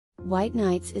White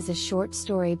Nights is a short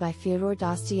story by Fyodor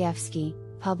Dostoevsky,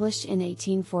 published in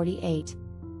 1848.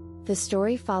 The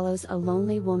story follows a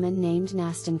lonely woman named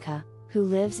Nastenka, who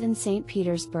lives in St.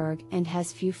 Petersburg and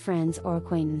has few friends or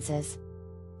acquaintances.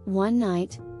 One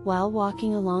night, while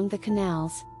walking along the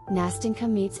canals, Nastenka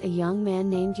meets a young man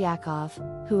named Yakov,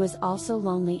 who is also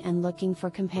lonely and looking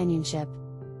for companionship.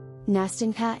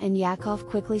 Nastenka and Yakov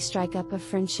quickly strike up a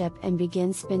friendship and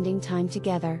begin spending time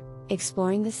together,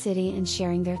 exploring the city and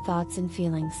sharing their thoughts and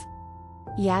feelings.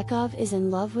 Yakov is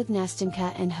in love with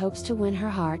Nastenka and hopes to win her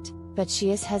heart, but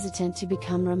she is hesitant to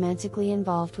become romantically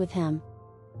involved with him.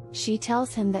 She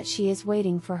tells him that she is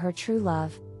waiting for her true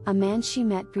love, a man she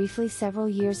met briefly several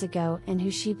years ago and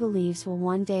who she believes will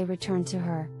one day return to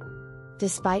her.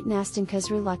 Despite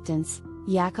Nastenka's reluctance,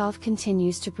 Yakov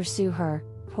continues to pursue her,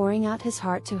 pouring out his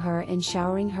heart to her and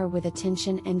showering her with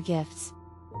attention and gifts.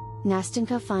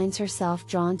 Nastenka finds herself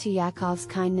drawn to Yakov's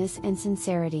kindness and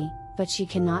sincerity, but she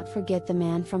cannot forget the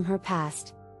man from her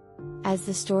past. As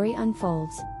the story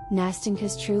unfolds,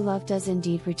 Nastenka's true love does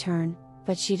indeed return,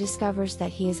 but she discovers that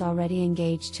he is already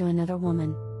engaged to another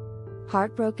woman.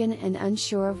 Heartbroken and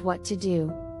unsure of what to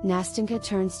do, Nastenka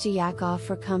turns to Yakov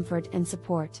for comfort and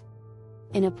support.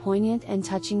 In a poignant and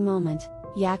touching moment,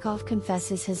 Yakov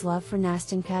confesses his love for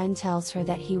Nastenka and tells her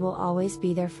that he will always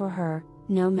be there for her,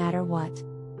 no matter what.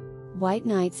 White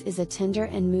Nights is a tender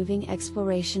and moving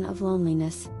exploration of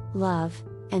loneliness, love,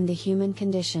 and the human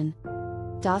condition.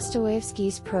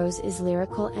 Dostoevsky's prose is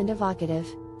lyrical and evocative,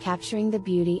 capturing the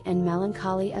beauty and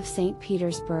melancholy of St.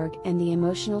 Petersburg and the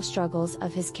emotional struggles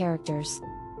of his characters.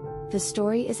 The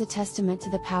story is a testament to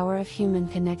the power of human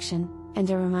connection, and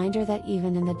a reminder that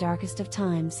even in the darkest of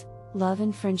times, love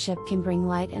and friendship can bring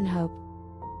light and hope.